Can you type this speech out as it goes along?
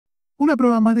Una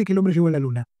prueba más de que el hombre llegó a la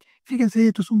Luna. Fíjense,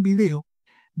 esto es un video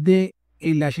de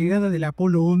la llegada del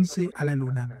Apolo 11 a la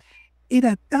Luna.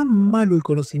 Era tan malo el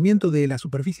conocimiento de la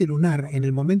superficie lunar en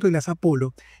el momento de las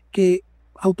Apolo que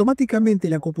automáticamente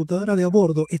la computadora de a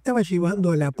bordo estaba llevando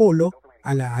al Apolo,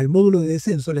 al módulo de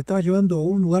descenso, le estaba llevando a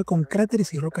un lugar con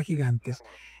cráteres y rocas gigantes.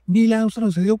 Neil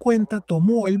Armstrong se dio cuenta,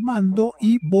 tomó el mando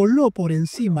y voló por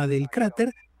encima del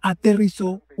cráter,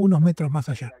 aterrizó unos metros más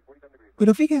allá.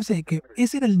 Pero fíjense que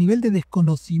ese era el nivel de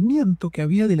desconocimiento que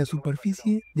había de la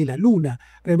superficie de la Luna.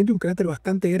 Realmente un cráter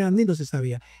bastante grande y no se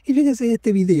sabía. Y fíjense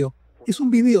este video. Es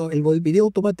un video, el video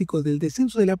automático del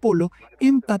descenso del Apolo,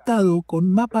 empatado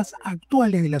con mapas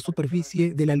actuales de la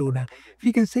superficie de la Luna.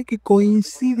 Fíjense que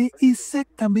coincide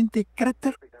exactamente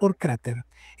cráter por cráter.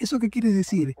 ¿Eso qué quiere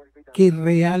decir? Que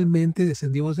realmente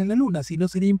descendimos en la Luna. Si no,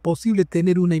 sería imposible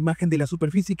tener una imagen de la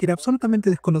superficie que era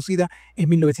absolutamente desconocida en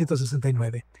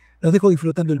 1969. Los dejo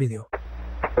disfrutando el video.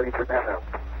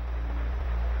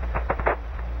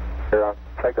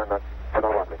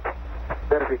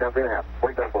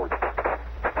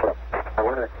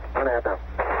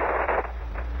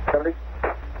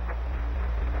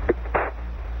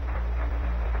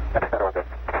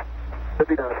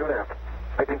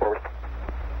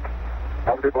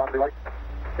 Altitude velocity light,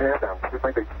 and half down,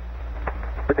 2.8 feet.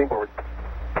 15 forward.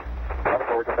 11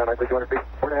 forward, come down nicely, 200 feet.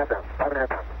 4.5 down, 5.5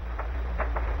 down.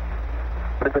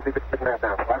 150 feet, 6.5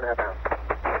 down, 5.5 down.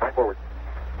 9 forward.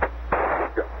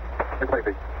 Go. 20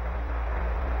 feet.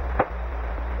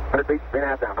 100 feet,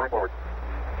 3.5 down, 9 forward.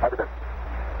 5%.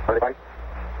 35.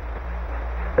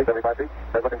 875 feet,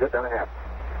 that's looking good, down a half.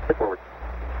 6 forward.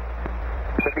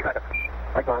 60 seconds.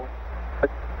 Right on.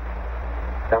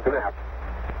 Down 2.5.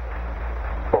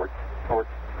 Forward.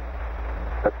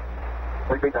 That's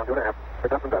 3 feet down, 2.5.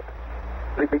 Pick up some dust.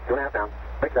 3 feet, 2.5 down.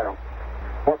 Make shadow.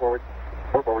 4 forward.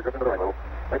 4 forward, just into the right a little.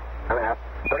 Right, 1.5.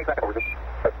 30 seconds over.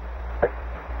 Right.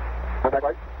 Contact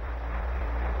light.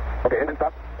 Okay, engine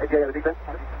stop. ATA at a descent.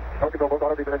 Don't control both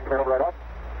auto descent engine command override off.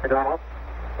 Engine arm off.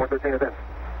 113 is in.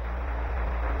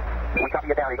 We copy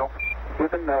you down, Eagle.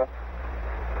 Listen,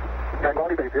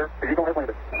 Tranquility base here. Is Eagle has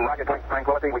landed. Roger,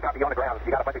 Tranquility. We copy you on the ground.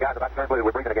 You got a bunch of guys about to turn blue.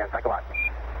 We're breathing again. Thanks a lot.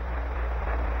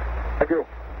 Thank you.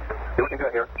 You're looking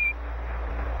good here.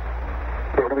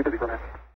 Okay, we're going to be busy for a minute.